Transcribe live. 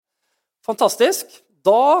Fantastisk.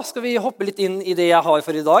 Da skal vi hoppe litt inn i det jeg har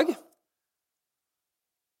for i dag.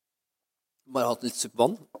 Bare hatt litt suppe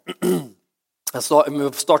vann. Jeg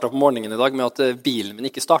startet på morgenen i dag med at bilen min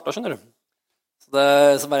ikke startet, skjønner du. Så det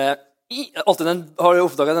så bare, har du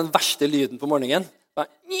oppdaget den verste lyden på morgenen?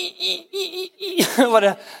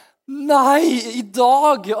 Bare, nei, i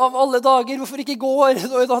dag, av alle dager, hvorfor ikke i går?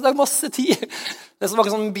 Det er masse tid. Det er som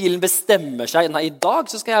sånn bilen bestemmer seg, nei, i dag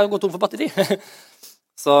så skal jeg gå tom for batteri.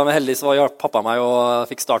 Så heldigvis var pappa meg og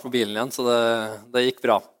fikk start på bilen igjen, så det gikk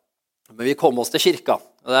bra. Men vi kom oss til kirka.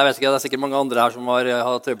 Jeg vet ikke, det er sikkert mange andre her som har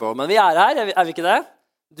trøbb på, men vi er her, er vi ikke det?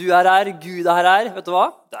 Du er her, Gud er her, vet du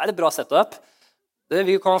hva? Det er et bra setup.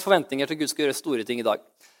 Vi kan ha forventninger til Gud skal gjøre store ting i dag.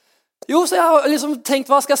 Jo, så jeg har liksom tenkt,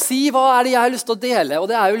 hva skal jeg si? Hva er det jeg har lyst til å dele? Og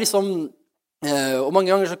det er jo liksom, og mange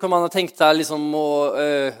ganger så kan man ha tenkt seg liksom å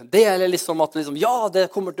dele liksom at liksom, ja,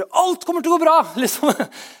 alt kommer til å gå bra, liksom.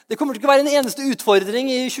 Det kommer til å være en eneste utfordring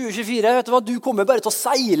i 2024. Vet du hva? Du kommer bare til å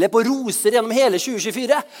seile på roser gjennom hele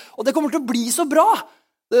 2024, og det kommer til å bli så bra.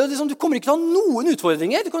 Liksom, du kommer ikke til å ha noen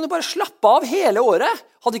utfordringer, du kommer til å bare slappe av hele året.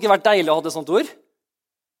 Hadde det ikke vært deilig å ha et sånt ord?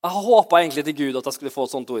 Jeg håpet egentlig til Gud at jeg skulle få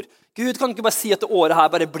et sånt ord. Gud kan ikke bare si at det året her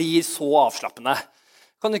bare blir så avslappende.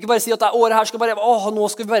 Kan du ikke bare si at det året her skal bare, nå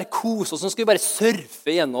skal vi bare kose oss, nå skal vi bare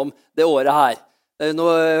surfe gjennom det året her.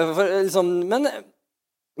 Men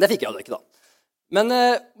det fikk jeg da ikke da.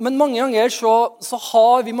 Men mange ganger så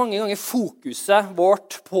har vi mange ganger fokuset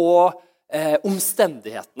vårt på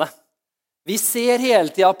omstendighetene. Vi ser hele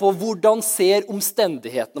tiden på hvordan ser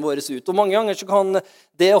omstendighetene våre ut. Og mange ganger så kan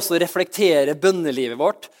det også reflektere bønnelivet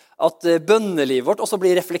vårt. At bønnelivet vårt også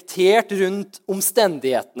blir reflektert rundt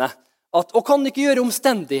omstendighetene. Og kan du ikke gjøre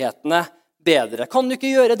omstendighetene bedre? Kan du ikke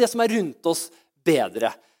gjøre det som er rundt oss bedre?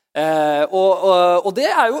 Og det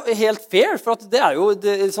er jo helt fair, for at det er jo,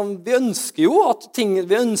 vi ønsker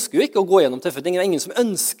jo ikke å gå gjennom tøffe ting. Det er ingen som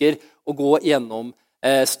ønsker å gå gjennom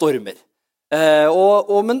stormer.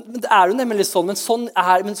 Men det er jo nemlig sånn, men sånn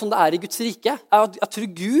det er i Guds rike. Jeg tror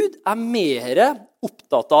Gud er mer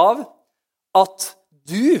opptatt av at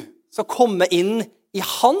du skal komme inn i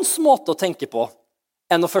hans måte å tenke på,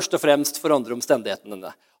 enn å først og fremst forandre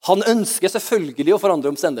omstendighetene. Han ønsker selvfølgelig å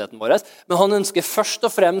forandre omstendighetene våre, men han ønsker først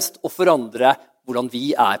og fremst å forandre hvordan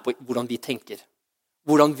vi tenker,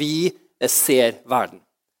 hvordan vi ser verden.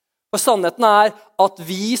 For sannheten er at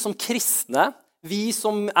vi som kristne, vi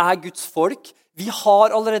som er Guds folk, vi har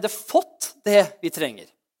allerede fått det vi trenger.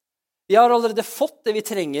 Vi har allerede fått det vi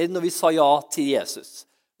trenger når vi sa ja til Jesus.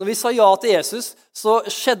 Når vi sa ja til Jesus, så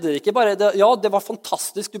skjedde det ikke bare det. Ja, det var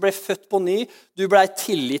fantastisk. Du ble født på ny. Du ble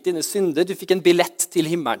tilgitt dine synder. Du fikk en billett til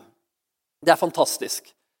himmelen. Det er fantastisk.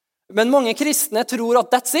 Men mange kristne tror at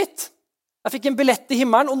that's it. Jeg fikk en billett til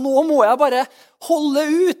himmelen, og nå må jeg bare holde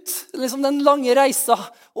ut liksom den lange reisa,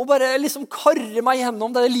 og bare liksom karre meg gjennom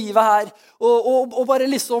det livet her, og bare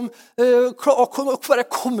liksom bare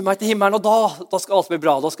komme meg til himmelen, og da skal alt bli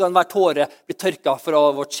bra. Da skal enhver tåre bli tørket fra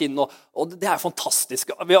vårt kinn, og det er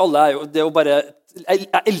fantastisk. Vi alle er jo, det er jo bare, jeg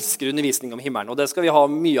elsker undervisning om himmelen, og det skal vi ha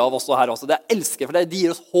mye av også her også. Det jeg elsker, for det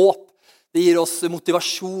gir oss håp, det gir oss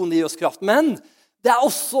motivasjon, det gir oss kraft, men det er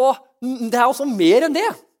også mer enn det.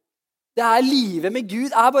 Det er livet med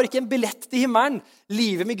Gud er bare ikke en billett til himmelen.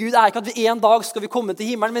 Livet med Gud er ikke at vi en dag skal vi komme til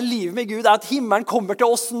himmelen, men livet med Gud er at himmelen kommer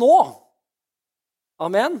til oss nå.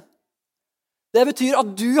 Amen. Det betyr at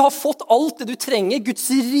du har fått alt det du trenger. Guds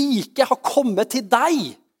rike har kommet til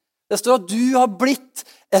deg. Det står at du har blitt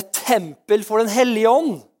et tempel for den hellige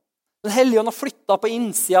ånd. Den hellige ånd har flyttet på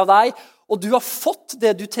innsiden av deg, og du har fått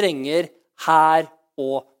det du trenger her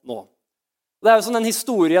og nå. Det er jo sånn den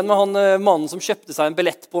historien med han mannen som kjøpte seg en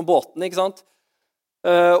billett på båten, ikke sant?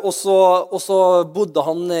 Og så bodde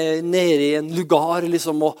han nede i en lugar,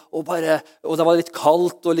 liksom, og det var litt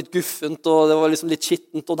kaldt og litt guffent, og det var liksom litt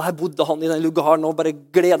skittent, og der bodde han i den lugaren, og bare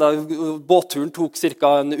båtturen tok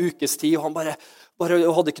cirka en ukes tid, og han bare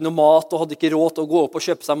hadde ikke noe mat, og hadde ikke råd til å gå opp og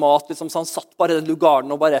kjøpe seg mat, liksom, så han satt bare i den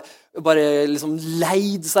lugaren, og bare liksom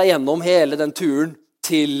leide seg gjennom hele den turen,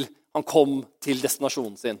 til han kom til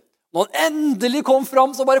destinasjonen sin. Når han endelig kom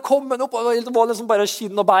fram, så bare kom han opp, og det var liksom bare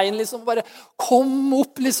skinn og bein, liksom, bare kom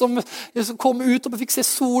opp, liksom kom ut, og fikk se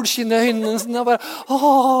solskinn i øynene sine, og bare,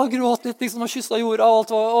 gråt litt, liksom, og kysset jorda, og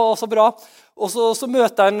alt var så bra. Og så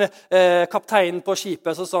møter han kapteinen på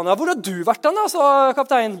skipet, så sa han, hvor har du vært den da, sa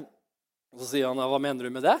kapteinen. Og så sier han, hva mener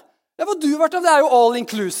du med det? Ja, hvor har du vært den? Det er jo all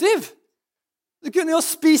inclusive. Du kunne jo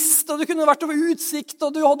spist, og du kunne vært over utsikt,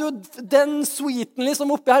 og du hadde jo den suiten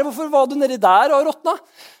liksom oppi her. Hvorfor var du nedi der og råttna?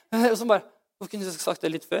 Og så bare, Hvorfor kunne jeg sagt det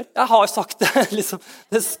litt før? Jeg har sagt det, liksom.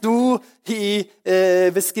 Det sto i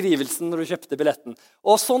beskrivelsen når du kjøpte billetten.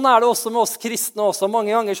 Og sånn er det også med oss kristne også.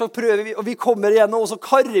 Mange ganger så prøver vi, og vi kommer igjennom, og så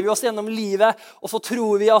karrer vi oss gjennom livet, og så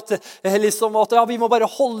tror vi at ja, vi må bare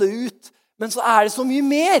holde ut. Men så er det så mye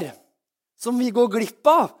mer som vi går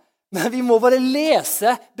glipp av. Men vi må bare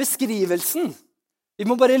lese beskrivelsen. Vi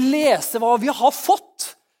må bare lese hva vi har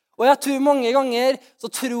fått. Og jeg tror mange ganger så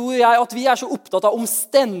tror jeg at vi er så opptatt av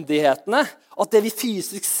omstendighetene, at det vi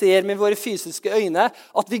fysisk ser med våre fysiske øyne,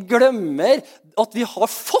 at vi glemmer at vi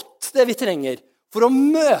har fått det vi trenger for å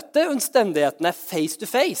møte omstendighetene face to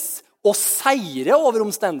face og seire over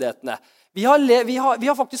omstendighetene. Vi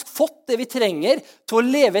har faktisk fått det vi trenger til å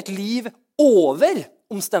leve et liv over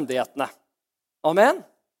omstendighetene. Amen.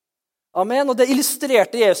 Amen, og det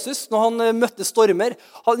illustrerte Jesus når han møtte stormer.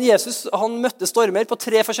 Han møtte stormer på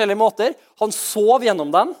 3 forskjellige måter. Han sov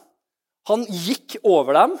gjennom dem, han gikk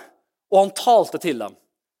over dem, og han talte til dem.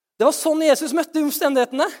 Det var sånn Jesus møtte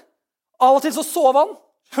omstendighetene. Av og til så sov han,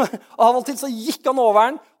 av og til så gikk han over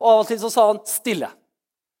den, og av og til så sa han stille.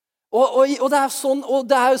 Og det er sånn,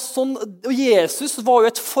 og Jesus var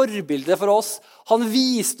jo et forbilde for oss. Han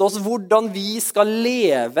viste oss hvordan vi skal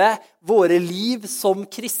leve våre liv som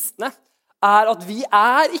kristne. Er at vi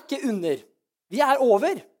er ikke under, vi er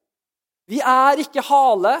over. Vi er ikke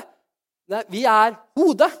hale, nei, vi er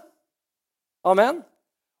hode. Amen.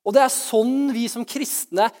 Og det er sånn vi som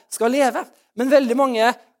kristne skal leve. Men veldig mange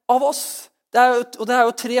av oss, det er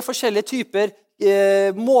jo 3 forskjellige typer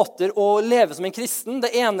måter å leve som en kristen. Det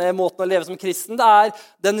ene måten å leve som kristen, det er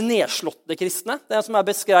den nedslåtte kristne. Det som jeg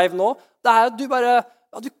beskrev nå. Det er at du bare,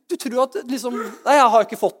 du tror at liksom, nei, jeg har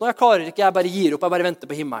ikke fått noe, jeg klarer ikke, jeg bare gir opp, jeg bare venter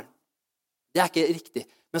på himmelen. Det er ikke riktig.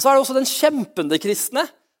 Men så er det også den kjempende kristne,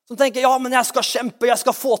 som tenker, ja, men jeg skal kjempe, jeg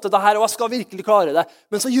skal få til det her, og jeg skal virkelig klare det.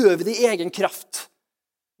 Men så gjør vi det i egen kraft.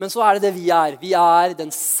 Men så er det det vi er. Vi er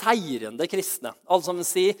den seirende kristne. Alle sammen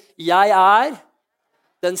sier, jeg er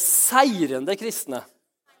den seirende kristne.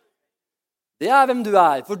 Det er hvem du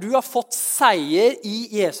er, for du har fått seier i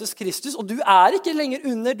Jesus Kristus, og du er ikke lenger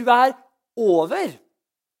under, du er over.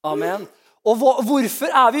 Amen. Og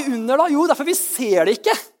hvorfor er vi under da? Jo, derfor vi ser det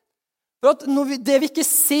ikke. For at det vi ikke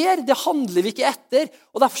ser, det handler vi ikke etter,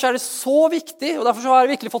 og derfor er det så viktig, og derfor har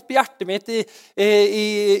jeg virkelig fått på hjertet mitt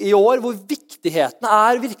i år, hvor viktigheten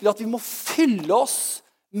er virkelig at vi må fylle oss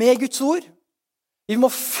med Guds ord. Vi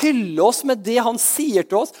må fylle oss med det han sier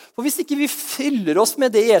til oss, for hvis ikke vi fyller oss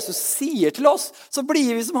med det Jesus sier til oss, så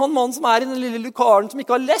blir vi som han mann som er i den lille lokalen som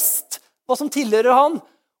ikke har lest hva som tilhører han,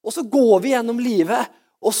 og så går vi gjennom livet,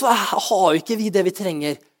 og så har ikke vi det vi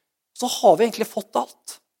trenger. Så har vi egentlig fått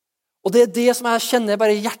alt. Og det er det som jeg kjenner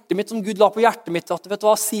bare i hjertet mitt, som Gud la på hjertet mitt, at vet du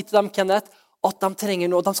hva, si til dem, Kenneth, at de trenger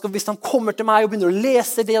noe. Hvis de kommer til meg og begynner å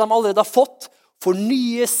lese det de allerede har fått,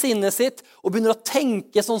 fornye sinnet sitt, og begynner å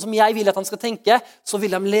tenke sånn som jeg vil at de skal tenke, så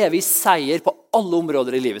vil de leve i seier på alle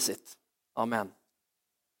områder i livet sitt. Amen.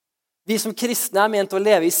 Vi som kristne er ment å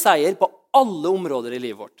leve i seier på alle områder i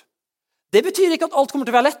livet vårt. Det betyr ikke at alt kommer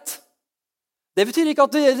til å være lett. Det betyr ikke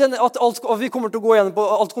at alt kommer til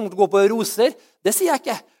å gå på roser. Det sier jeg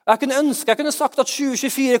ikke. Jeg kunne sagt at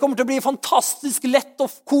 2024 kommer til å bli fantastisk lett og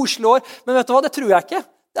koselig år, men vet du hva, det tror jeg ikke.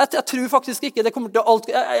 Jeg tror faktisk ikke det kommer til alt.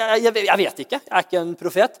 Jeg vet ikke, jeg er ikke en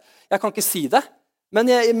profet. Jeg kan ikke si det. Men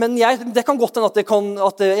det kan godt hende at det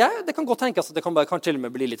kan godt tenkes at det kan til og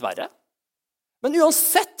med bli litt verre. Men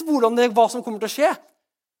uansett hva som kommer til å skje,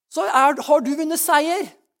 så har du vunnet seier.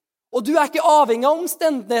 Og du er ikke avhengig av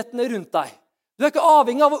omstendighetene rundt deg. Du er ikke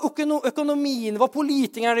avhengig av økonomien, hva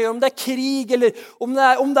politikerne gjør, om det er krig, eller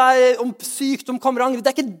om sykdom kommer angre. Det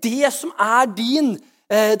er ikke det som er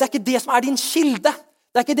din kilde.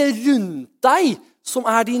 Det er ikke det rundt deg som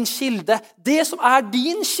er din kilde. Det som er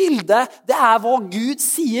din kilde, det er hva Gud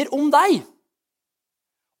sier om deg.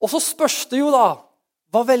 Og så spørs det jo da,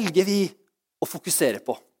 hva velger vi å fokusere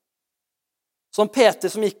på? Som Peter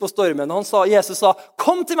som gikk på stormen, Jesus sa,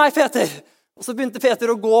 kom til meg, Peter! Og så begynte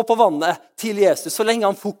Peter å gå på vannet til Jesus, så lenge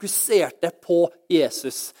han fokuserte på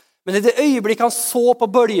Jesus. Men i det øyeblikket han så på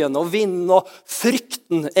bølgene og vinden og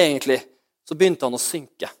frykten egentlig, så begynte han å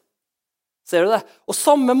synke. Ser du det? Og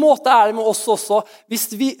samme måte er det med oss også.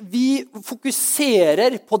 Hvis vi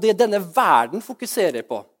fokuserer på det denne verden fokuserer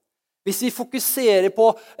på, hvis vi fokuserer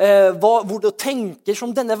på hvor du tenker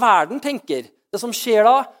som denne verden tenker, det som skjer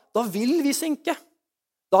da vil vi synke.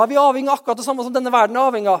 Da er vi avhengig av akkurat det samme som denne verden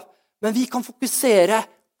er avhengig av. Men vi kan fokusere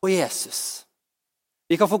på Jesus.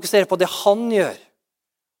 Vi kan fokusere på det han gjør.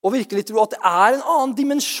 Og virkelig tro at det er en annen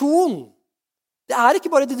dimensjon. Det er ikke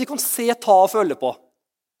bare det de kan se, ta og føle på.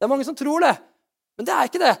 Det er mange som tror det. Men det er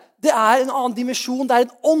ikke det. Det er en annen dimensjon. Det er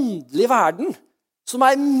en åndelig verden som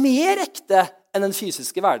mer ekte enn den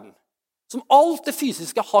fysiske verden. Som alt det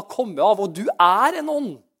fysiske har kommet av, og du en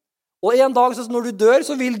ånd. Og en dag når du dør,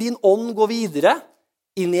 så vil din ånd gå videre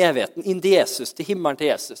inn i evigheten, inn til Jesus, til himmelen til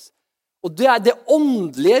Jesus. Og det det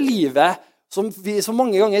åndelige livet som vi så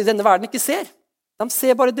mange ganger i denne verden ikke ser. De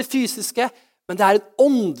ser bare det fysiske, men det en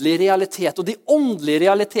åndelig realitet, og de åndelige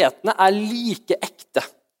realitetene like ekte.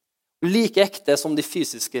 Like ekte som de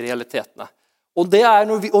fysiske realitetene. Og det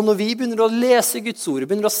når vi begynner å lese Guds ord,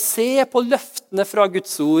 begynner å se på løftene fra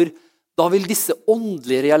Guds ord, da vil disse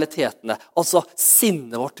åndelige realitetene, altså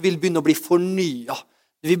sinnet vårt, vil begynne å bli fornyet.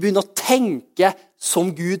 Vi vil begynne å tenke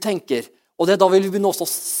som Gud tenker. Og da vil vi begynne også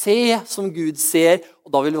å se som Gud ser,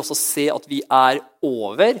 og da vil vi også se at vi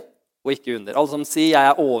over og ikke under. Alle som sier,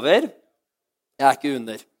 jeg over, jeg ikke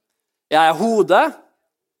under. Jeg hode,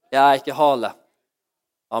 jeg ikke hale.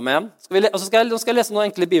 Amen. Nå skal jeg lese noen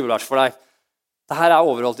enkle bibelvers for deg. Dette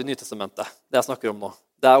overholdt i Nytestamentet, det jeg snakker om nå.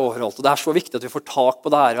 Det overholdt, og det så viktig at vi får tak på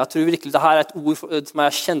det her. Og jeg tror virkelig dette et ord som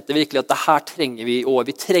jeg kjente virkelig, at dette trenger vi, og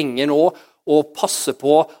vi trenger nå å passe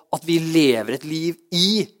på at vi lever et liv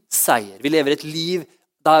i seier. Vi lever et liv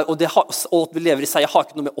der, og at vi lever i seier har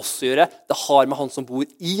ikke noe med oss å gjøre, det har med han som bor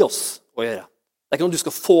i oss å gjøre. Det ikke noe du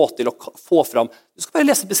skal få til å få fram. Du skal bare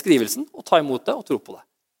lese beskrivelsen, og ta imot det, og tro på det.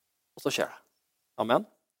 Og så skjer det. Amen.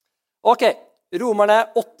 Ok, Romerne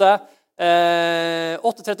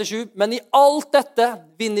 8:37. Men i alt dette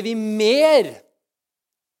vinner vi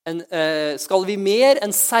skal vi mer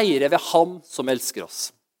enn seire ved ham som elsker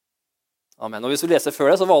oss. Amen. Og hvis du leser før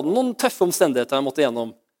det, så var det noen tøffe omstendigheter jeg måtte gjennom.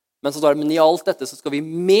 Men så står det, men i alt dette så skal vi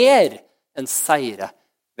mer enn seire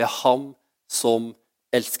ved ham som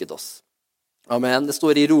elsket oss. Amen. Det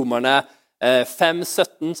står i Romerne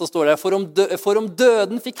 5:17 så står det, for om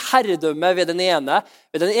døden fikk herredømme ved den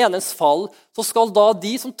enes fall, så skal da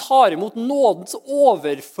de som tar imot nådens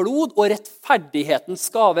overflod og rettferdighetens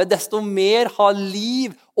gave, desto mer ha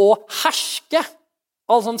liv og herske.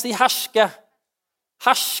 Alle som sier herske.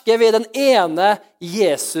 Herske ved den ene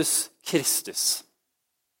Jesus Kristus.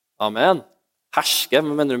 Amen. Herske, hva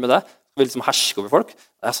mener du med det? Skal vi liksom herske over folk?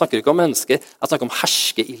 Jeg snakker ikke om mennesker, jeg snakker om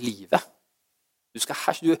herske i livet. Du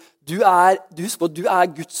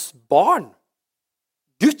Guds barn.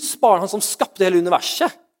 Guds barn, han som skapte hele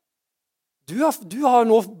universet. Du har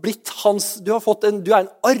nå blitt hans, du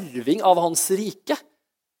en arving av hans rike.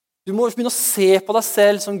 Du må begynne å se på deg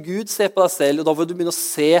selv som Gud ser på deg selv, og da vil du begynne å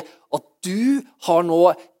se at du har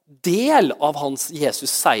nå del av hans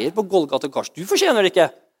Jesus seier på Golgata kors. Du fortjener det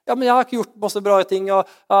ikke. Ja, men jeg har ikke gjort masse bra ting, og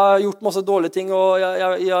jeg har gjort masse dårlige ting, og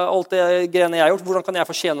alt det greiene jeg har gjort. Hvordan kan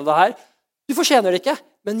jeg fortjene det her? Du fortjener det ikke,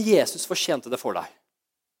 men Jesus fortjente det for deg.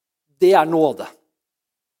 Det nåde.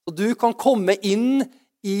 Og du kan komme inn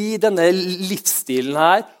i denne livsstilen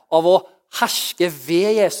her av å herske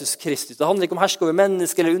ved Jesus Kristus. Det handler ikke om å herske over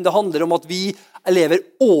mennesker, det handler om at vi lever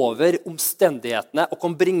over omstendighetene og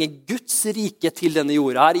kan bringe Guds rike til denne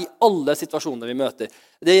jorda her i alle situasjoner vi møter.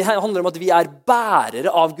 Det handler om at vi bærere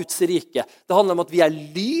av Guds rike. Det handler om at vi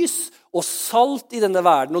lys og salt i denne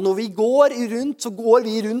verden. Og når vi går rundt, så går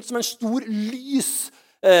vi rundt som en stor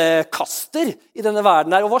lyskaster i denne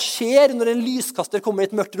verden her. Og hva skjer når en lyskaster kommer i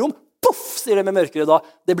et mørkt rom? Puff, sier det med mørkere da.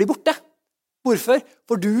 Det blir borte. Hvorfor?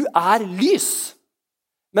 For du lys.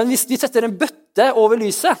 Men hvis vi setter en bøtte over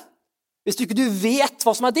lyset, hvis du ikke vet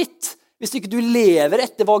hva som ditt, hvis ikke du lever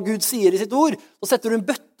etter hva Gud sier i sitt ord, så setter du en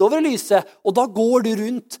bøtte over lyset, og da går du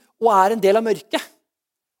rundt og en del av mørket.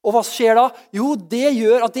 Og hva skjer da? Jo, det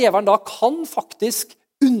gjør at djevelen da kan faktisk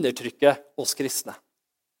undertrykke oss kristne.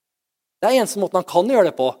 Det eneste måten han kan gjøre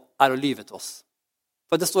det på, å lyve til oss.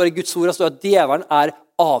 For det står i Guds ord at djevelen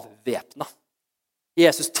avvæpnet.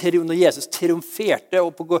 Når Jesus triumferte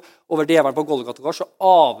over djevelen på Golgata kors, så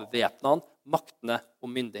avvæpnet han maktene og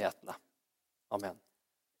myndighetene. Amen.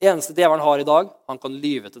 Det eneste djevelen har i dag, han kan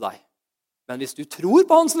lyve til deg. Men hvis du tror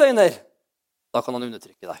på hans løgner, da kan han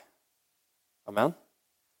undertrykke deg. Amen.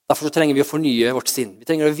 Derfor så trenger vi å fornye vårt sinn. Vi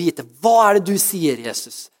trenger å vite, hva det du sier,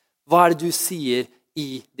 Jesus? Hva det du sier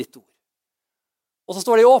i ditt ord? Og så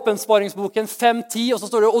står det i åpenbaringsboken 5:10, og så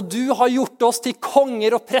står det, og du har gjort oss til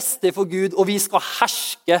konger og prester for Gud, og vi skal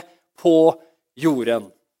herske på jorden.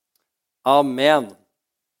 Amen.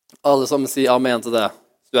 Alle som sier amen til det.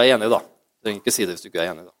 Hvis du enig da. Du trenger ikke si det hvis du ikke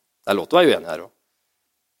enig da. Det lov til å være uenig her også.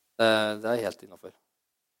 Det helt innenfor.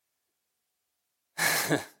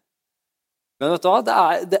 Men vet du hva,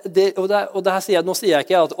 det her sier jeg, nå sier jeg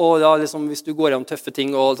ikke at liksom, hvis du går gjennom tøffe ting,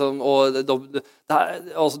 da du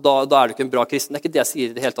ikke en bra kristen. Det ikke det jeg sier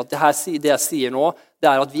i det hele tatt. Det jeg sier nå, det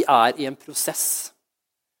at vi i en prosess.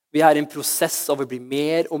 Vi i en prosess av å bli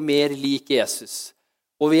mer og mer lik Jesus.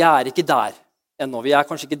 Og vi ikke der ennå. Vi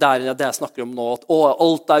kanskje ikke der det jeg snakker om nå, at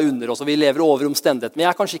alt under oss, og vi lever over omstendighet. Vi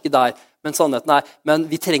kanskje ikke der, men sannheten men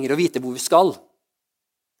vi trenger å vite hvor vi skal.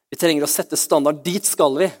 Vi trenger å sette standard, dit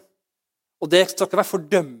skal vi. Og det skal ikke være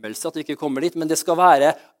fordømmelse at vi ikke kommer dit, men det skal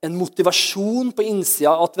være en motivasjon på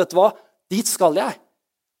innsida at, vet du hva, dit skal jeg.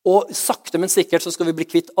 Og sakte, men sikkert så skal vi bli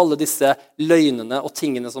kvitt alle disse løgnene og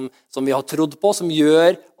tingene som vi har trodd på, som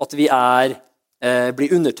gjør at vi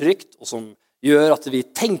blir undertrykt, og som gjør at vi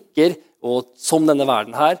tenker som denne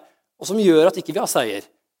verden her, og som gjør at ikke vi har seier.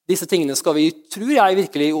 Disse tingene skal vi, tror jeg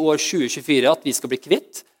virkelig i år 2024, at vi skal bli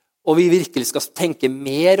kvitt, og vi virkelig skal tenke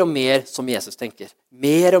mer og mer som Jesus tenker.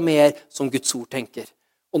 Mer og mer som Guds ord tenker.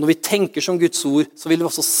 Og når vi tenker som Guds ord, så vil vi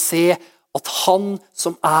også se at han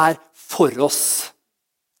som for oss,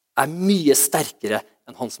 mye sterkere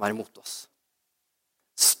enn han som imot oss.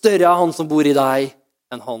 Større han som bor i deg,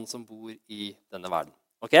 enn han som bor i denne verden.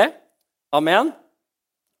 Ok? Amen?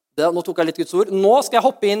 Nå tok jeg litt Guds ord. Nå skal jeg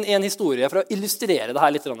hoppe inn i en historie for å illustrere det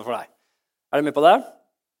her litt for deg. Er du med på det?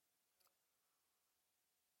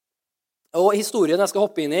 Og historien jeg skal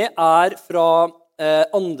hoppe inn i fra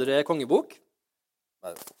andre kongebok.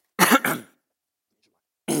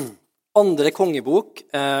 Andre kongebok.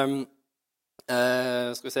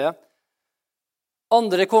 Skal vi se.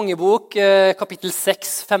 Andre kongebok, kapittel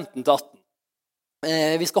 6, 15-18.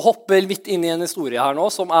 Vi skal hoppe litt inn i en historie her nå,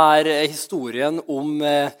 som historien om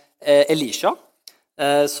Elisha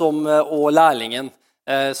og lærlingen,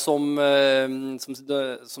 som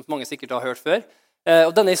mange sikkert har hørt før.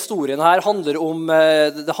 Og denne historien her handler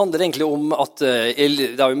egentlig om at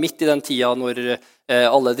det jo midt i den tida når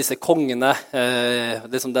alle disse kongene,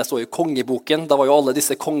 det som det står i kongeboken, da var jo alle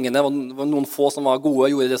disse kongene, det var noen få som var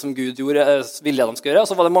gode, gjorde det som Gud gjorde, ville de skulle gjøre,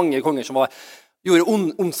 og så var det mange konger som gjorde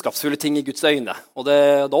ondskapsfulle ting i Guds øyne. Og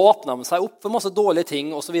da åpnet de seg opp for masse dårlige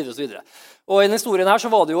ting, og så videre, og så videre. Og i denne historien her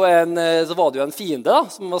så var det jo en fiende, da,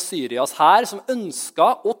 som var Syrias hær, som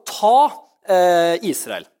ønsket å ta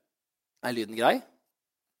Israel. Lyden grei?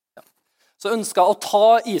 Så ønsket å ta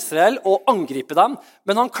Israel og angripe dem,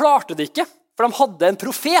 men han klarte det ikke, for de hadde en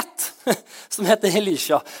profet som heter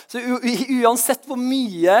Elisha. Så uansett hvor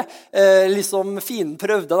mye fienden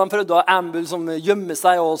prøvde, de prøvde å gjemme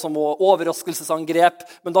seg og som overraskelsesangrep,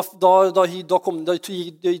 men da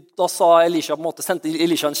sa Elisha, på en måte, sendte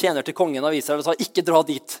Elisha en tjener til kongen av Israel og sa, ikke dra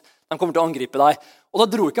dit, de kommer til å angripe deg. Og da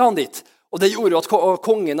dro ikke han dit. Og det gjorde at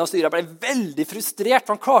kongen av Syria ble veldig frustrert,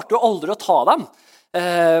 for han klarte jo aldri å ta dem.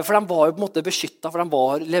 For de var jo på en måte beskyttet, for de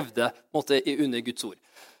levde på en måte under Guds ord.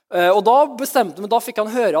 Og da fikk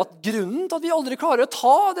han høre at grunnen til at vi aldri klarer å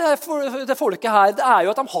ta det folket her, det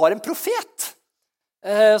jo at de har en profet.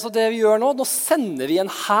 Så det vi gjør nå sender vi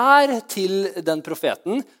en hær til den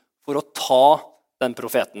profeten for å ta den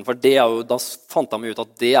profeten. For da fant de ut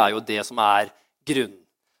at det jo det som grunnen.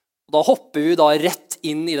 Og da hopper vi rett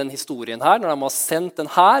inn i den historien her, når de har sendt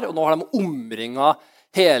den her, og nå har de omringet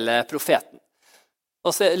hele profeten. Da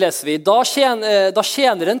leser vi, da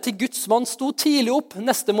tjeneren til Guds mann sto tidlig opp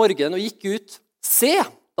neste morgen og gikk ut. Se,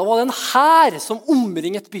 da var det en hær som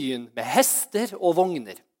omringet byen med hester og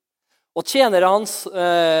vogner. Og tjeneren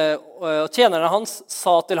hans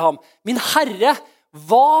sa til ham, min herre,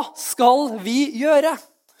 hva skal vi gjøre?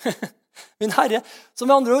 Min herre. Så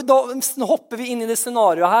med andre ord, da hopper vi inn i det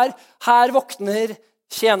scenarioet her. Her våkner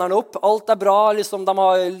tjenerne opp, alt bra, de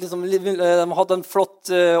har hatt en flott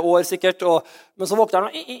år sikkert, men så våkner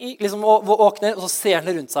han og så ser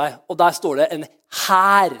han rundt seg, og der står det en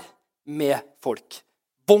hær med folk.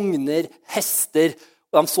 Vogner, hester,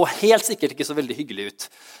 og de så helt sikkert ikke så veldig hyggelig ut.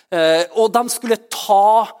 Og de skulle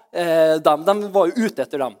ta dem, de var jo ute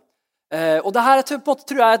etter dem. Og det her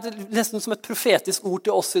tror jeg nesten som et profetisk ord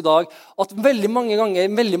til oss i dag, at veldig mange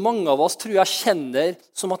ganger, veldig mange av oss tror jeg kjenner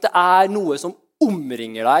som at det noe som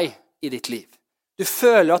omringer deg i ditt liv. Du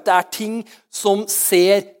føler at det ting som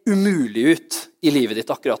ser umulig ut i livet ditt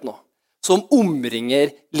akkurat nå, som omringer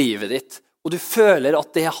livet ditt, og du føler at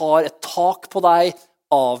det har et tak på deg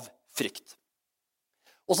av frykt.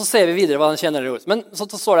 Og så ser vi videre hva den kjenner gjorde. Men så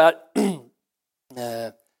står det her,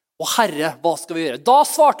 «Å Herre, hva skal vi gjøre?» Da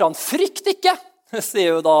svarte han, «Frykt ikke»,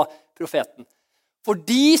 sier jo da profeten. For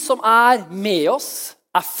de som med oss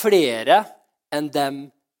flere enn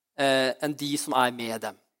de som med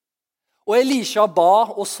dem. Og Elisha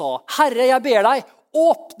ba og sa, «Herre, jeg ber deg,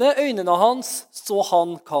 åpne øynene hans, så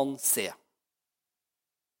han kan se.»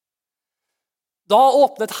 Da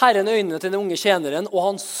åpnet Herren øynene til den unge tjeneren, og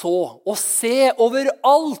han så. Og se,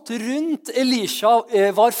 overalt rundt Elisha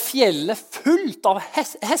var fjellet fullt av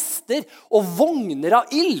hester og vogner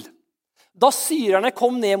av ild. Da syrerne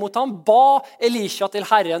kom ned mot ham, ba Elisha til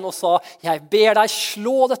Herren og sa, «Jeg ber deg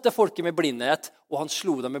slå dette folket med blindhet», og han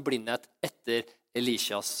slo dem med blindhet etter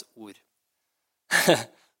Elishas ord.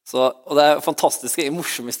 Og det fantastisk,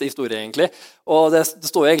 morsomste historie egentlig. Og det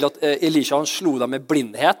står jo egentlig at Elisha han slo dem med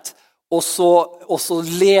blindhet, og så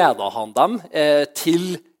ledet han dem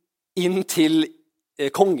inn til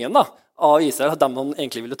kongen da, av Israel, dem han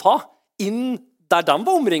egentlig ville ta, inn der de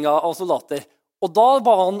var omringet av soldater. Og da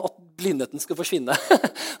ba han at blindheten skulle forsvinne.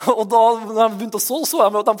 Og da når han begynte å så jeg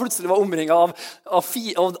at de plutselig var omringet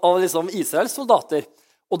av liksom Israels soldater.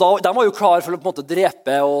 Og de var jo klar for å på en måte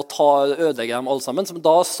drepe og ødelegge dem alle sammen. Så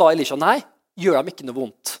da sa Elisha, nei, gjør dem ikke noe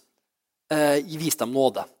vondt. Vis dem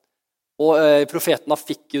nåde. Og profeten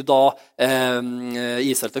fikk jo da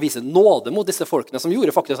Israel til å vise nåde mot disse folkene, som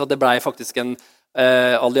gjorde faktisk at det ble faktisk en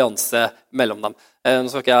allianse mellom dem.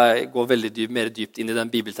 Nå skal ikke jeg gå veldig mer dypt inn i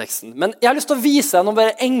den bibelteksten, men jeg har lyst til å vise deg noen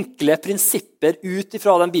bare enkle prinsipper ut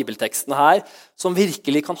fra den bibelteksten her, som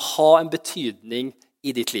virkelig kan ha en betydning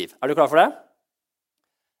i ditt liv. Er du klar for det?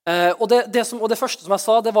 Og det første som jeg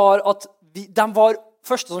sa, det var at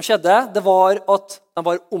første som skjedde, det var at de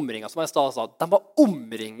var omringet, som jeg sa. De var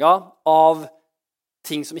omringet av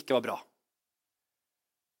ting som ikke var bra.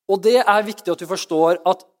 Og det er viktig at du forstår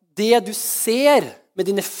at det du ser med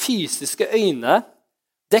dine fysiske øyne,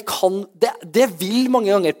 det vil mange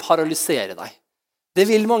ganger paralysere deg. Det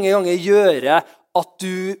vil mange ganger gjøre at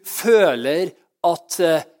du føler at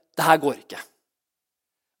det her går ikke.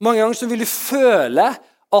 Mange ganger så vil du føle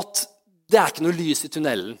at det er ikke noe lys i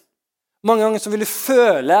tunnelen. Mange ganger så vil du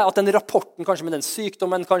føle at den rapporten, kanskje med den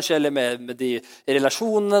sykdommen, kanskje, eller med de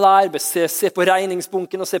relasjonene der, se på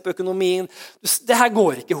regningsbunken og se på økonomien, det her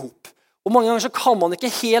går ikke ihop. Og mange ganger så kan man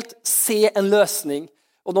ikke helt se en løsning.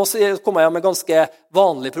 Og nå kommer jeg med ganske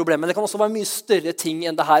vanlige problemer, men det kan også være mye større ting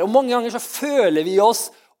enn det her. Og mange ganger så føler vi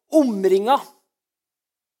oss omringet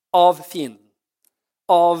av fienden,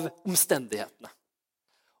 av omstendighetene.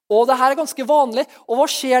 Og det her er ganske vanlig. Og hva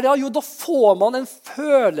skjer da? Jo, da får man en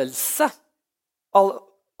følelse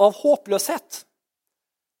av håpløshet.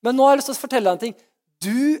 Men nå har jeg lyst til å fortelle deg en ting.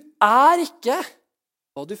 Du er ikke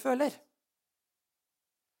hva du føler.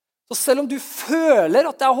 Så selv om du føler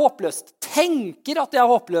at det er håpløst, tenker at det er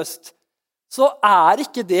håpløst, så er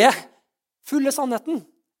ikke det fulle sannheten.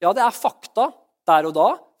 Ja, det er fakta der og da.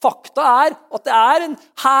 Fakta er at det er en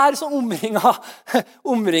hær som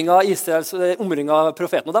omringet Israels, omringet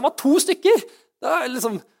profeten. Og det var 2 stykker. Det er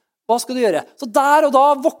liksom, hva skal du gjøre? Så der og da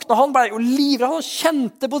våknet han, ble jo livredd. Han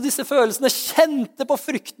kjente på disse følelsene, kjente på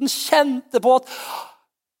frykten, kjente på at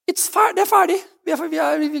det er ferdig. Vi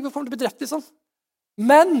kommer til å bli drept, liksom.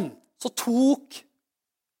 Men så tok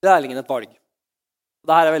lærlingen et valg.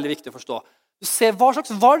 Dette er veldig viktig å forstå. Du ser hva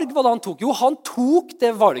slags valg var det han tok. Jo, han tok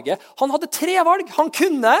det valget. Han hadde 3 valg. Han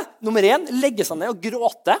kunne, nummer 1, legge seg ned og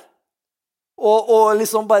gråte. Og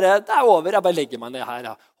liksom bare, det er over, jeg bare legger meg ned her.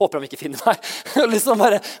 Jeg håper de ikke finner meg. Liksom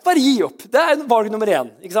bare gi opp. Det er valg nummer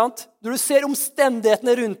 1, ikke sant? Når du ser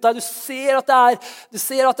omstendighetene rundt deg, du ser at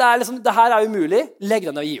det er liksom, det her er umulig, legg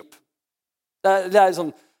deg ned og gi opp.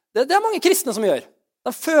 Det er mange kristne som gjør. De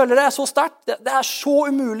føler det er så sterkt, det er så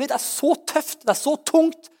umulig, det er så tøft, det er så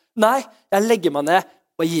tungt. Nei, jeg legger meg ned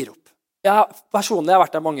og gir opp. Personlig har jeg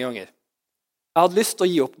vært der mange ganger. Jeg hadde lyst til å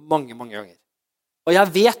gi opp mange, mange ganger. Og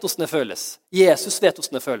jeg vet hvordan det føles. Jesus vet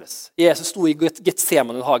hvordan det føles. Jesus sto i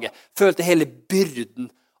Getsemane hage, følte hele byrden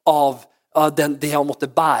av det han måtte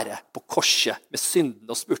bære på korset med synden,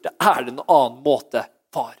 og spurte, er det noen annen måte,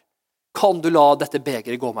 far? Kan du la dette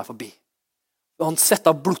begeret gå meg forbi? Og han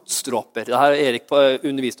setter blodstråper. Det her har Erik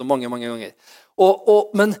undervist om mange, mange ganger.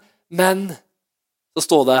 Men så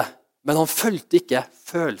står det, men han følte ikke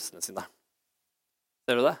følelsene sine.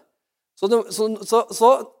 Ser du det? Så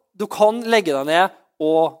du kan legge deg ned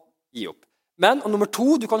og gi opp. Men, og nummer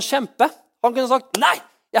 2, du kan kjempe. Han kunne sagt, nei,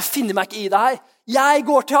 jeg finner meg ikke i det her. Jeg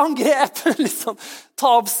går til angrep, liksom, ta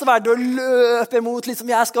opp sverd og løpe imot, liksom,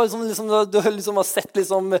 jeg skal, du har sett,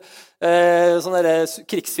 liksom, sånne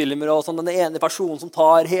krigsfilmer og sånn, den ene personen som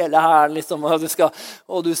tar hele hæren, liksom,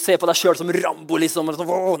 og du ser på deg selv som Rambo, liksom,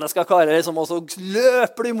 og, jeg skal klare, liksom, og så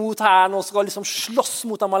løper du imot hæren og skal liksom slåss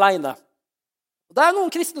mot dem alene. Og det er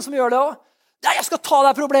noen kristne som gjør det også. Ja, jeg skal ta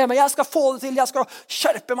det problemet, jeg skal få det til, jeg skal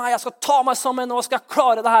skjerpe meg, jeg skal ta meg sammen, og jeg skal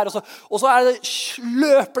klare det her. Og så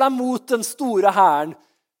løper de mot den store hæren.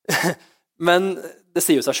 Men det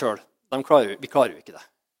sier jo seg selv, vi klarer jo ikke det.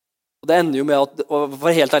 Og det ender jo med at, og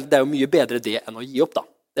for helt ærlig, det er jo mye bedre det enn å gi opp da.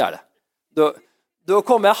 Det er det. Da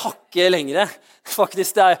kommer jeg hakket lengre.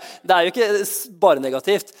 Faktisk, det er jo ikke bare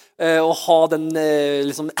negativt å ha den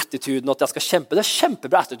liksom, attituden at jeg skal kjempe. Det er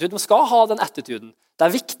kjempebra attitude, man skal ha den attituden. Det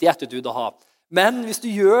er viktig attitude å ha. Men hvis du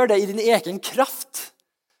gjør det i din egen kraft,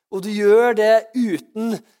 og du gjør det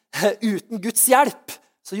uten Guds hjelp,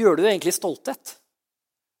 så gjør du det egentlig i stolthet.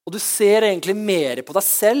 Og du ser egentlig mer på deg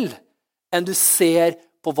selv enn du ser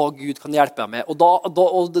på hva Gud kan hjelpe deg med. Og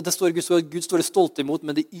det står Gud står det stolte imot,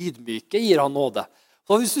 men det ydmyke gir han nåde.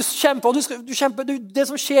 Så hvis du kjemper, det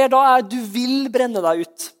som skjer da er at du vil brenne deg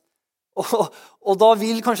ut. Og da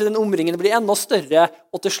vil kanskje den omringen bli enda større,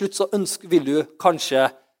 og til slutt så vil du kanskje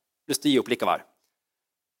lyst til å gi opp likevel.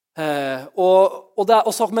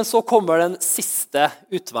 Men så kommer den siste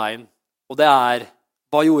utveien, og det er,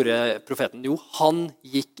 hva gjorde profeten? Jo,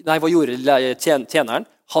 hva gjorde tjeneren?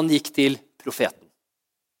 Han gikk til profeten.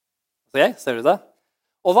 Okay, ser du det?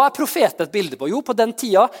 Og hva er profeten et bilde på? Jo, på den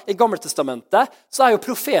tida, i Gamle Testamentet, så er jo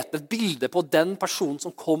profeten et bilde på den personen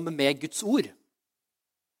som kom med Guds ord.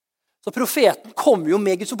 Så profeten kom jo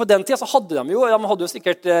med Guds ord. På den tida så hadde de hadde jo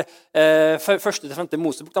sikkert første til femte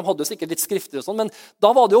Mosebok, de hadde jo sikkert litt skrifter og sånn, men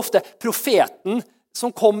da var det jo ofte profeten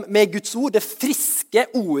som kom med Guds ord. Det friske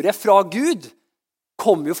ordet fra Gud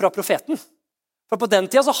kom jo fra profeten. For på den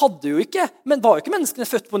tida så var jo ikke menneskene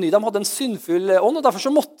født på ny, de hadde en syndfull ånd, og derfor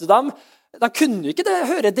så måtte de kunne jo ikke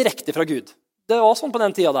høre direkte fra Gud. Det var sånn på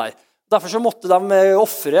den tida der. Derfor så måtte de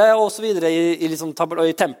offre og så videre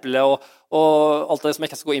i tempelet og alt det som jeg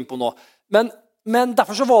ikke skal gå inn på nå. Men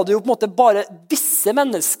derfor så var det jo på en måte bare visse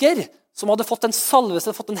mennesker som hadde fått en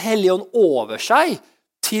salvelse, fått en hellig ånd over seg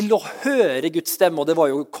til å høre Guds stemme, og det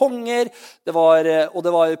var jo konger, og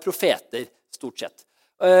det var profeter stort sett.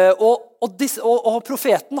 Og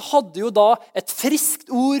profeten hadde jo da et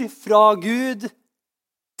friskt ord fra Gud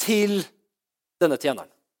til denne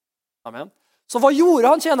tjeneren. Amen. Så hva gjorde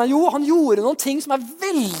han tjeneren? Jo, han gjorde noen ting som er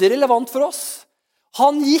veldig relevant for oss.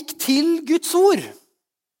 Han gikk til Guds ord.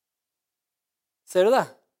 Ser du det?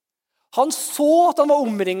 Han så at han var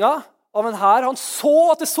omringet av en hær. Han så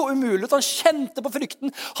at det så umulig ut. Han kjente på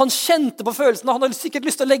frykten. Han kjente på følelsene. Han hadde sikkert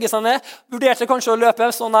lyst til å legge seg ned. Vurderte kanskje å løpe.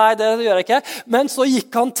 Så nei, det gjør jeg ikke. Men så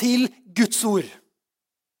gikk han til Guds ord.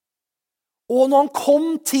 Og når han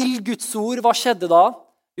kom til Guds ord, hva skjedde da?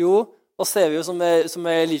 Jo, da ser vi jo som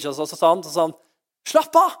Elisha sa han,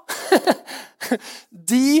 slapp av!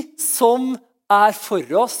 De som er for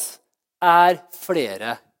oss, er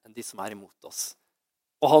flere enn de som er imot oss.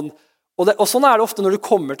 Og sånn er det ofte når du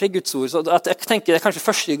kommer til Guds ord. Så jeg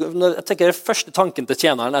tenker første tanken til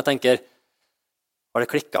tjeneren, jeg tenker, har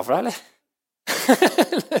det klikket for deg, eller?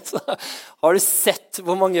 Har du sett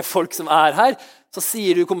hvor mange folk som er her? Så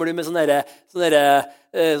kommer du med sånne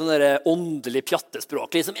åndelig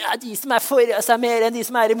pjattespråk. Liksom, de som er for oss er mer enn de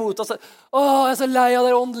som er imot oss. Jeg er så lei av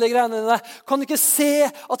de åndelige greiene dine. Kan du ikke se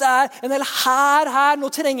at det er en hel hær her?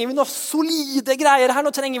 Nå trenger vi noen solide greier her.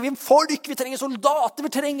 Nå trenger vi folk, vi trenger soldater,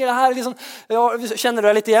 vi trenger det her. Liksom. Ja, kjenner du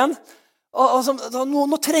deg litt igjen?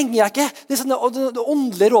 Nå trenger jeg ikke de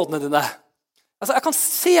åndelige rådene dine. Altså, jeg kan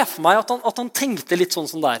se for meg at han tenkte litt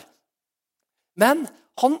sånn som der. Men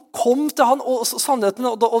han kom til han, og sannheten,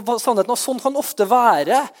 og sånn kan ofte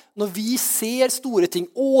være når vi ser store ting,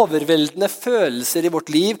 overveldende følelser i vårt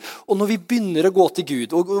liv, og når vi begynner å gå til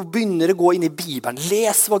Gud, og begynner å gå inn i Bibelen,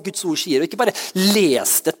 les hva Guds ord sier, og ikke bare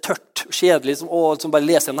les det tørt, kjedelig, som bare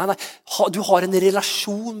leser. Nei, du har en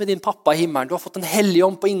relasjon med din pappa i himmelen, du har fått en hellig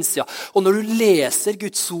ånd på innsida, og når du leser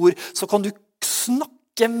Guds ord, så kan du snakke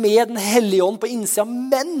med den hellige ånd på innsida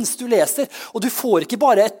mens du leser, og du får ikke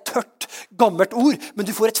bare et tørt, gammelt ord, men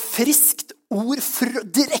du får et friskt ord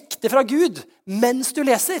direkte fra Gud mens du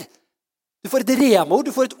leser. Du får et rema-ord,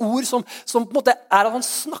 du får et ord som på en måte er at han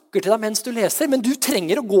snakker til deg mens du leser, men du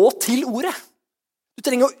trenger å gå til ordet. Du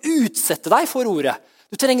trenger å utsette deg for ordet.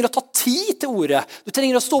 Du trenger å ta tid til ordet. Du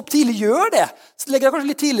trenger å stå opp tidlig, gjør det. Så legger deg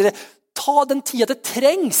kanskje litt tidligere. Ta den tiden det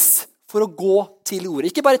trengs for å gå til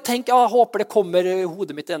ordet. Ikke bare tenk, jeg håper det kommer i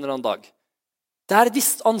hodet mitt en eller annen dag. Det er et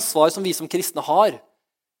visst ansvar som vi som kristne har.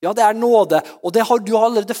 Ja, det er nåde, og du har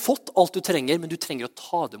allerede fått alt du trenger, men du trenger å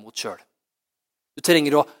ta det mot selv. Du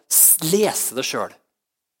trenger å lese det selv.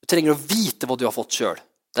 Du trenger å vite hva du har fått selv.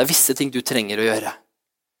 Det er visse ting du trenger å gjøre.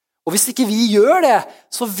 Og hvis ikke vi gjør det,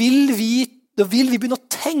 så vil vi begynne å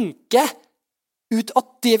tenke ut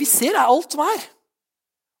at det vi ser er alt som er.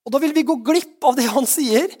 Og da vil vi gå glipp av det han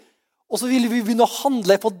sier, og så vil vi begynne å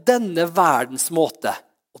handle på denne verdens måte.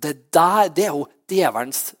 Og det er jo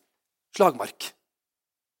djevelens slagmark.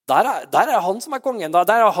 Der er han som er kongen. Der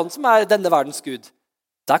er han som er denne verdens Gud.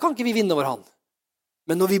 Der kan ikke vi vinne over han.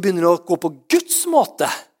 Men når vi begynner å gå på Guds måte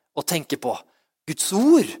og tenke på Guds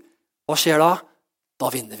ord, hva skjer da?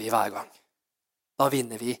 Da vinner vi hver gang. Da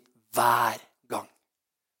vinner vi hver gang.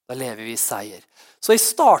 Da lever vi i seier. Så i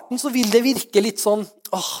starten så vil det virke litt sånn,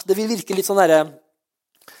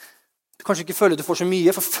 kanskje ikke føler du får så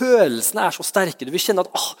mye, for følelsene så sterke. Du vil kjenne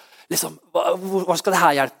at, hva skal det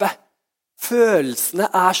her hjelpe? Følelsene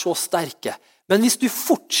så sterke. Men hvis du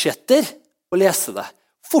fortsetter å lese det,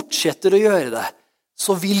 fortsetter å gjøre det,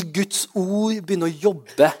 så vil Guds ord begynne å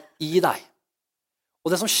jobbe i deg. Og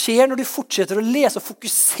det som skjer når du fortsetter å lese og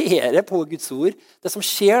fokusere på Guds ord, det som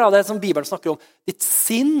skjer da, det som Bibelen snakker om, ditt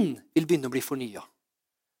sinn vil begynne å bli fornyet.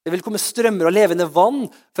 Det vil komme strømmer av levende vann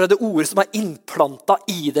fra det ord som innplantet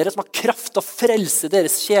i dere, som har kraft til å frelse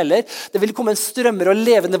deres sjeler. Det vil komme en strømmer av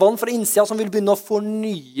levende vann fra innsida som vil begynne å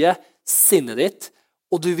fornye sinnet ditt,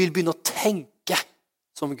 og du vil begynne å tenke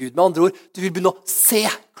som Gud. Med andre ord, du vil begynne å se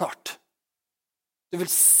klart. Du vil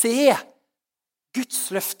se Guds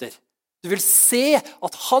løfter. Du vil se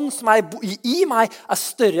at han som i meg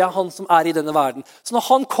større enn han som i denne verden. Så når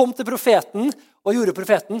han kom til profeten, hva gjorde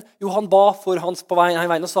profeten? Jo, han ba for hans på veien,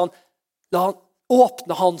 og sa han, la han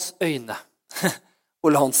åpne hans øyne,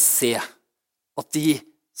 og la han se at de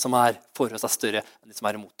som for oss større enn de som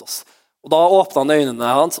imot oss. Og da åpnet han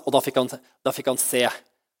øynene hans, og da fikk han se,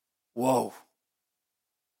 wow,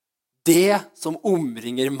 det som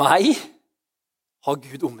omringer meg, har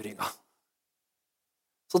Gud omringet.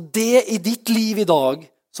 Så det i ditt liv i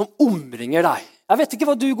dag som omringer deg. Jeg vet ikke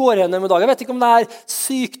hva du går gjennom i dag. Jeg vet ikke om det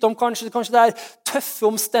sykdom, kanskje det tøffe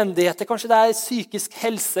omstendigheter, kanskje det psykisk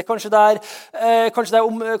helse, kanskje det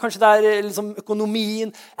liksom økonomien.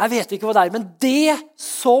 Jeg vet ikke hva det men det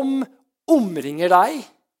som omringer deg,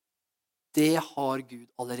 det har Gud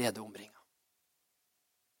allerede omringet.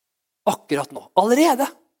 Akkurat nå. Allerede.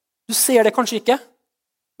 Du ser det kanskje ikke,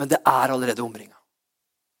 men det allerede omringet.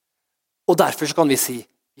 Og derfor så kan vi si,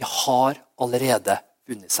 jeg har allerede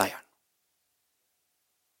vunnet seieren.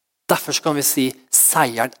 Derfor kan vi si,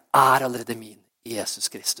 seieren allerede min i Jesus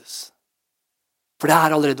Kristus. For det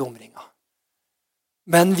allerede omringet.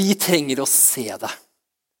 Men vi trenger å se det.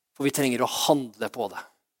 For vi trenger å handle på det.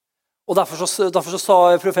 Og derfor så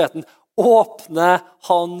sa profeten, åpne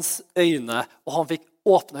hans øyne. Og han fikk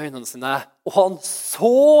åpne øynene sine. Og han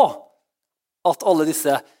så at alle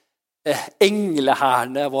disse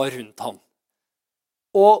englehærene var rundt ham.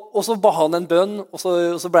 Og så ba han en bønn, og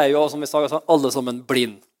så ble jo, som vi sa, alle som en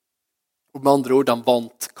blind. Og med andre ord, de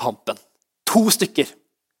vant kampen. 2 stykker.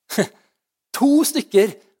 2 stykker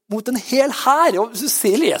mot en hel hær. Og hvis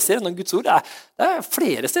du leser gjennom Guds ord, det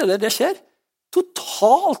flere steder det skjer.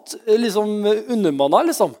 Totalt liksom, undermannet,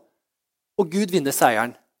 liksom. Og Gud vinner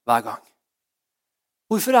seieren hver gang.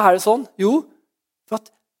 Hvorfor det sånn? Jo, for at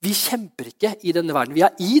vi kjemper ikke i denne verden. Vi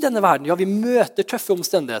i denne verden, ja, vi møter tøffe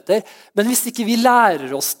omstendigheter, men hvis ikke vi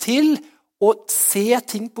lærer oss til å se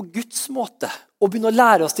ting på Guds måte, og begynne å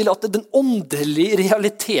lære oss til at den åndelige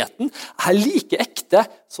realiteten like ekte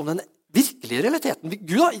som den virkelige realiteten.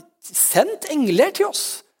 Gud har sendt engler til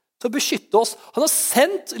oss, til å beskytte oss. Han har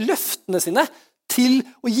sendt løftene sine til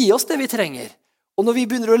å gi oss det vi trenger. Og når vi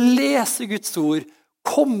begynner å lese Guds ord,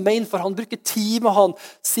 komme inn for han, bruke tid med han,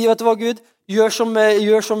 si, vet du hva Gud, gjør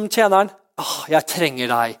som tjeneren. Jeg trenger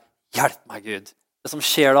deg. Hjelp meg, Gud. Det som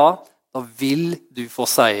skjer da vil du få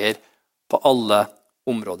seier på alle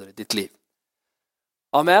områder i ditt liv.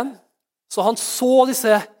 Amen. Så han så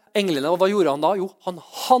disse englene, og hva gjorde han da? Jo, han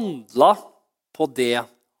handlet på det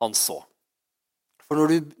han så. For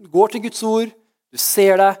når du går til Guds ord, du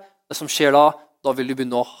ser det som skjer da vil du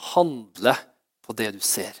begynne å handle på det du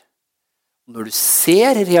ser. Og når du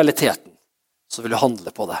ser realiteten, så vil du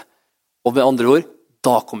handle på det. Og med andre ord,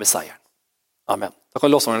 da kommer seieren. Amen. Da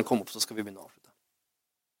kan lovsangeren komme opp, så skal vi begynne å avslutte.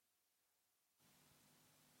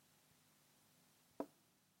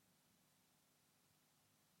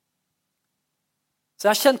 Så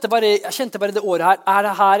jeg kjente bare det året her,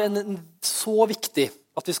 det her så viktig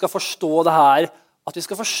at vi skal forstå det her,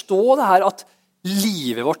 at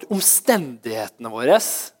livet vårt, omstendighetene våre,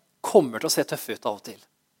 kommer til å se tøffe ut av og til.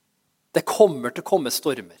 Det kommer til å komme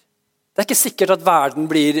stormer. Det ikke sikkert at verden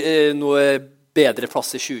blir noe bedre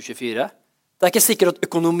plass i 2024. Det ikke sikkert at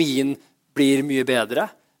økonomien blir mye bedre.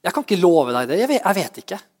 Jeg kan ikke love deg det, jeg vet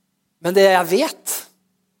ikke. Men det jeg vet,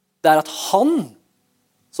 det at han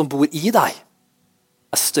som bor i deg,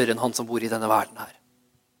 større enn han som bor i denne verden her.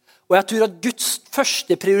 Og jeg tror at Guds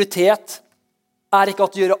første prioritet ikke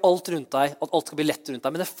at du gjør alt rundt deg, at alt skal bli lett rundt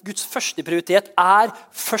deg, men Guds første prioritet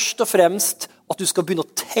først og fremst at du skal begynne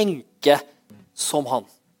å tenke som han.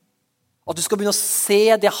 At du skal begynne å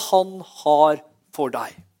se det han har for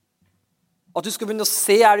deg. At du skal begynne å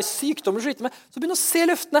se, det sykdommer du sliter med, så begynne å se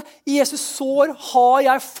løftene. I Jesus sår har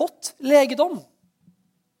jeg fått legedom.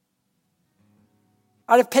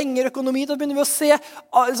 Det penger, økonomi, da begynner vi å se,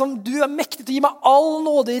 liksom, du mektig til å gi meg all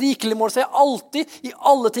nåde i rikelig mål, så jeg alltid, i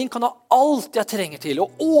alle ting, kan ha alt jeg trenger til,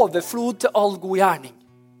 og overflod til all god gjerning.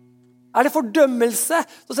 Er det fordømmelse?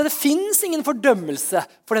 Så det finnes ingen fordømmelse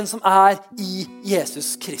for den som er i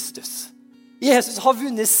Jesus Kristus. Jesus har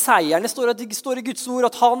vunnet seieren. Det står i Guds ord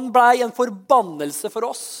at han ble en forbannelse for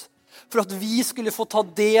oss, for at vi skulle få ta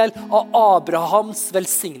del av Abrahams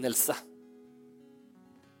velsignelse.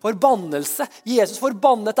 Forbannelse. Jesus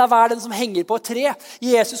forbannet er hver den som henger på et tre.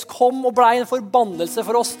 Jesus kom og ble en forbannelse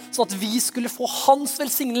for oss, sånn at vi skulle få hans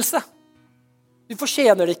velsignelse. Du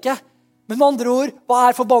fortjener det ikke. Men med andre ord, hva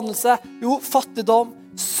er forbannelse? Jo, fattigdom,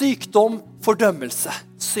 sykdom, fordømmelse,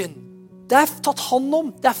 synd. Det er tatt hånd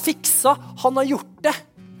om, det er fiksa, han har gjort det.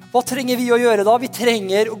 Hva trenger vi å gjøre da? Vi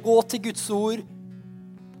trenger å gå til Guds ord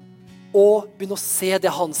og begynne å se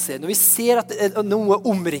det han ser. Når vi ser at noe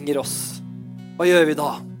omringer oss, hva gjør vi da?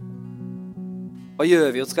 Hva gjør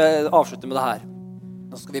vi? Og skal jeg avslutte med det her.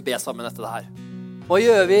 Nå skal vi be sammen etter det her. Hva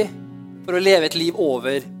gjør vi for å leve et liv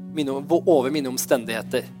over mine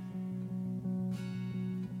omstendigheter?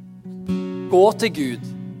 Gå til Gud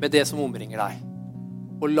med det som omringer deg,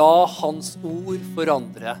 og la hans ord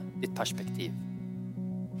forandre ditt perspektiv.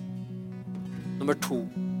 Nummer 2,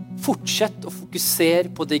 fortsett å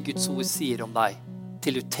fokusere på det Guds ord sier om deg,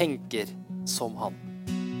 til du tenker som han.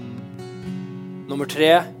 Nummer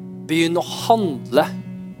 3, begynn å handle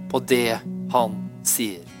på det han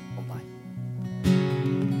sier om deg.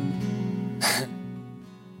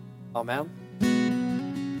 Amen.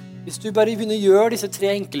 Hvis du bare begynner å gjøre disse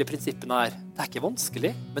 3 enkle prinsippene her, det er ikke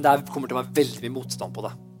vanskelig, men det kommer til å være veldig mye motstand på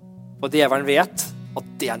det. Og djevelen vet at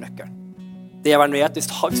det er nøkkelen. Djevelen vet,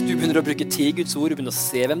 hvis du begynner å bruke tid i Guds ord, begynner å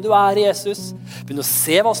se hvem du er i Jesus, begynner å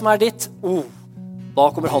se hva som er ditt, da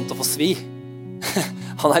kommer han til å få svi.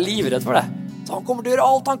 Han er livredd for det. Så han kommer til å gjøre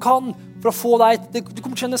alt han kan for å få deg, du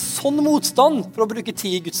kommer til å kjenne sånn motstand for å bruke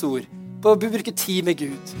tid i Guds ord, for å bruke tid med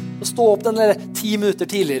Gud, og stå opp den 10 minutter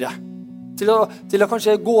tidligere, til å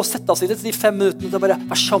kanskje gå og sette seg til de 5 minuttene til å bare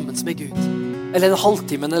være sammen med Gud. Eller en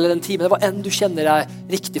halvtime, eller en time, hva enn du kjenner er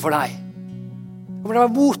riktig for deg. Det kommer til å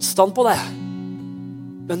være motstand på det.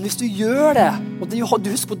 Men hvis du gjør det, og du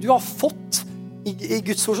husker på at du har fått, i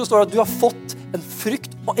Guds ord så står det at du har fått en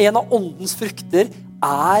frukt, og en av åndens frukter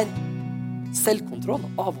er selvkontroll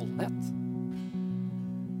og avholdenhet.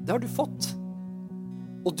 Det har du fått.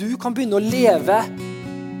 Og du kan begynne å leve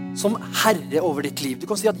som herre over ditt liv. Du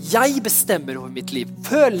kan si at jeg bestemmer over mitt liv.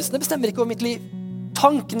 Følelsene bestemmer ikke over mitt liv.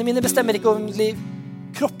 Tankene mine bestemmer ikke over mitt liv.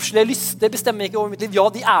 Kroppslige lyster bestemmer ikke over mitt liv. Ja,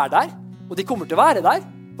 de er der, og de kommer til å være der,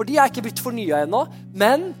 for de er ikke blitt fornyet ennå.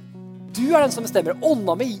 Men du er den som bestemmer.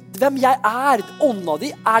 Ånda mi, hvem jeg er, ånda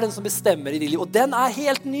di er den som bestemmer i ditt liv. Og den er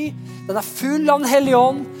helt ny. Den er full av den hellige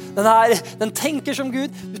ånd. Den tenker som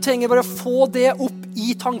Gud. Du trenger bare å få det opp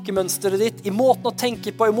i tankemønsteret ditt, i måten å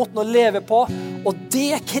tenke på, i måten å leve på. Og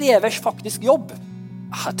det krever faktisk jobb.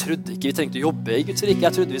 Jeg trodde ikke vi trengte å jobbe i Guds rike.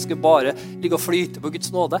 Jeg trodde vi skulle bare ligge og flyte på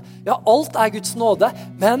Guds nåde. Ja, alt er Guds nåde,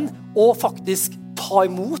 men å faktisk ta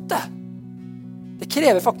imot det. Det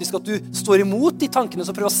krever faktisk at du står imot de tankene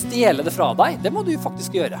som prøver å stjele det fra deg. Det må du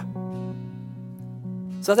faktisk gjøre.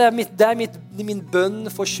 Så det er min bønn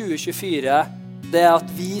for 2024, det er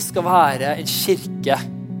at vi skal være en kirke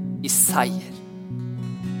i seier.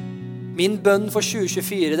 Min bønn for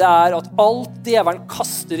 2024, det er at alt djevelen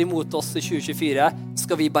kaster imot oss i 2024,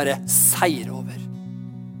 skal vi bare seire over.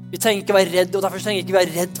 Vi trenger ikke være redd, og derfor trenger vi ikke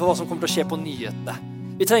være redd for hva som kommer til å skje på nyhetene.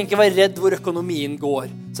 Vi trenger ikke være redd hvor økonomien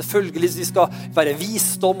går. Selvfølgelig vi skal være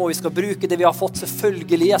visdom, og vi skal bruke det vi har fått.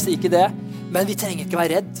 Selvfølgelig, jeg sier ikke det. Men vi trenger ikke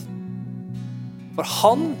være redd. For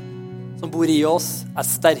han som bor i oss er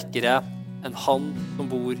sterkere enn han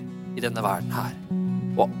som bor i denne verden her.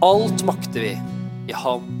 Og alt makter vi i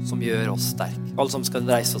han som gjør oss sterk. Alle som skal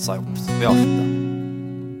reise seg opp. Så vi avslutter.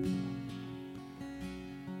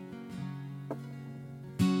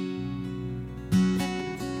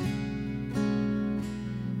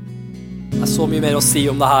 Det er så mye mer å si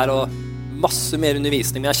om det her, og masse mer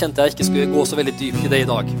undervisning, men jeg kjente jeg ikke skulle gå så veldig dypt i det i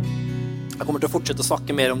dag. Jeg kommer til å fortsette å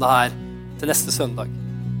snakke mer om det her til neste søndag.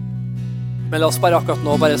 Men la oss bare akkurat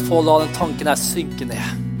nå bare få la den tanken her synke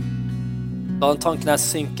ned. La den tanken her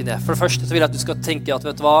synke ned. For det første så vil jeg at du skal tenke at,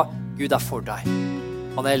 vet du hva? Gud er for deg.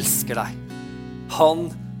 Han elsker deg. Han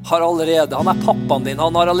er pappaen din.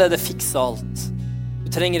 Han har allerede fikset alt. Du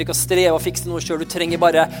trenger ikke å streve og fikse noe selv. Du trenger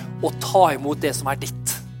bare å ta imot det som er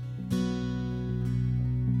ditt.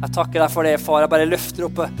 Jeg takker deg for det, far. Jeg bare løfter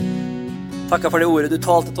opp. Takker for det ordet du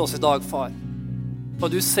talte til oss i dag, far. Og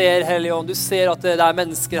du ser, Hellige Ånd, du ser at det er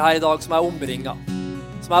mennesker her i dag som er omringet.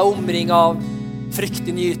 Som er omringet av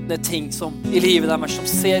fryktinngytende ting som, i livet deres,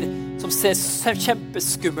 som ser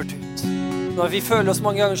kjempeskummelt ut. Når vi føler oss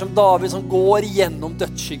mange ganger som David som går gjennom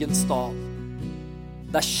dødsskyggens dal.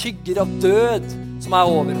 Det er skygger av død som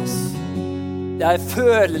er over oss. Det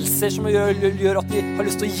følelser som gjør at vi har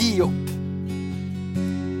lyst til å gi opp.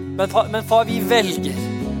 Men far, vi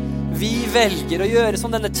velger å gjøre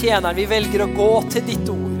som denne tjeneren. Vi velger å gå til ditt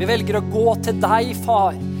ord. Vi velger å gå til deg,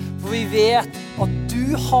 far. For vi vet at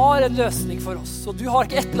du har en løsning for oss. Og du har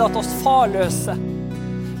ikke etterlatt oss farløse.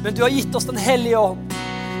 Men du har gitt oss den hellige ånd.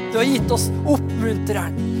 Du har gitt oss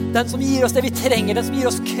oppmuntreren. Den som gir oss det vi trenger. Den som gir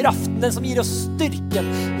oss kraften. Den som gir oss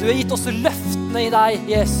styrken. Du har gitt oss løftene i deg,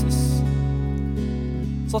 Jesus.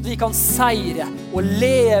 Så at vi kan seire og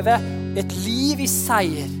leve et liv i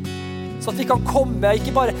seier. Så at vi kan komme,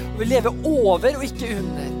 ikke bare leve over og ikke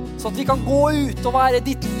under. Så at vi kan gå ut og være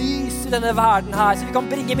ditt lys i denne verden her. Så vi kan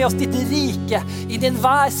bringe med oss ditt rike inn i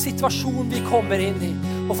enhver situasjon vi kommer inn i.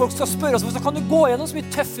 Og folk skal spørre oss, så kan du gå gjennom så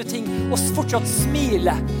mye tøffe ting og fortsatt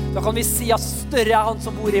smile. Da kan vi si at større er han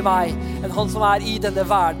som bor i meg enn han som er i denne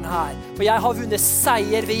verden her. For jeg har vunnet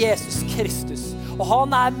seier ved Jesus Kristus. Og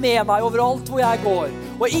han er med meg overalt hvor jeg går.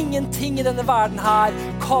 Og ingenting i denne verden her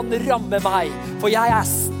kan ramme meg. For jeg er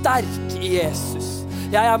sterk i Jesus.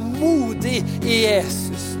 Jeg er modig i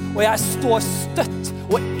Jesus. Og jeg står støtt.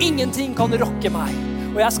 Og ingenting kan rokke meg.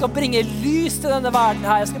 Og jeg skal bringe lys til denne verden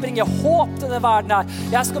her. Jeg skal bringe håp til denne verden her.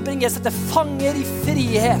 Jeg skal sette fanger i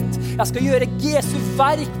frihet. Jeg skal gjøre Jesu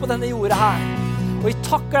verk på denne jorda her. Og jeg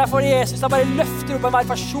takker deg for Jesus. Jeg bare løfter opp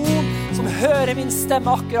enhver person som hører min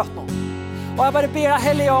stemme akkurat nå. Og jeg bare ber deg,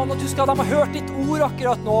 Hellige Ånd, at de har hørt ditt ord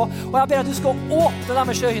akkurat nå. Og jeg ber at du skal åpne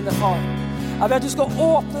deres øyne, far. Jeg ber at du skal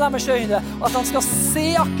åpne deres øyne, og at han skal se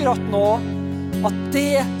akkurat nå at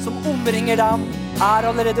det som omringer dem er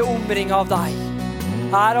allerede omringet av deg.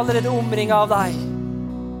 Er allerede omringet av deg.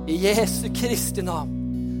 I Jesu Kristi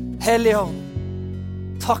navn. Hellige Ånd,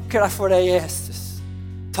 takker deg for det, Jesus.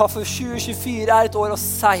 Takk for 2024 er et år av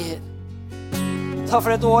seier. Takk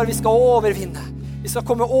for et år vi skal overvinne. Vi skal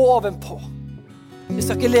komme ovenpå. Vi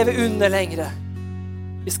skal ikke leve under lengre.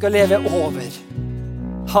 Vi skal leve over.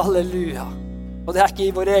 Halleluja. Og det er ikke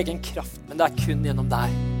i vår egen kraft, men det er kun gjennom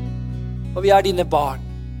deg. Og vi er dine barn.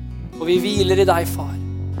 Og vi hviler i deg, far.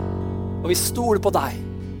 Og vi stoler på deg.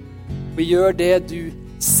 Vi gjør det du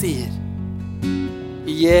sier.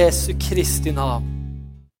 I Jesu Kristi navn.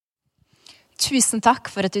 Tusen takk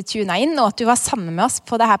for at du tunet inn, og at du var sammen med oss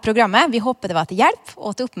på dette programmet. Vi håper det var til hjelp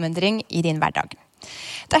og til oppmuntring i din hverdag.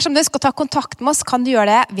 Dersom du ønsker å ta kontakt med oss, kan du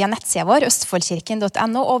gjøre det via nettsida vår,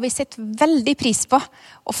 østfoldkirken.no, og vi setter veldig pris på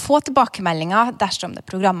å få tilbakemeldinger dersom det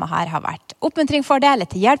programmet her har vært oppmuntring for det, eller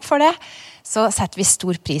til hjelp for det, så setter vi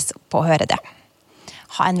stor pris på å høre det.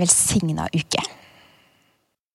 Ha en velsignet uke.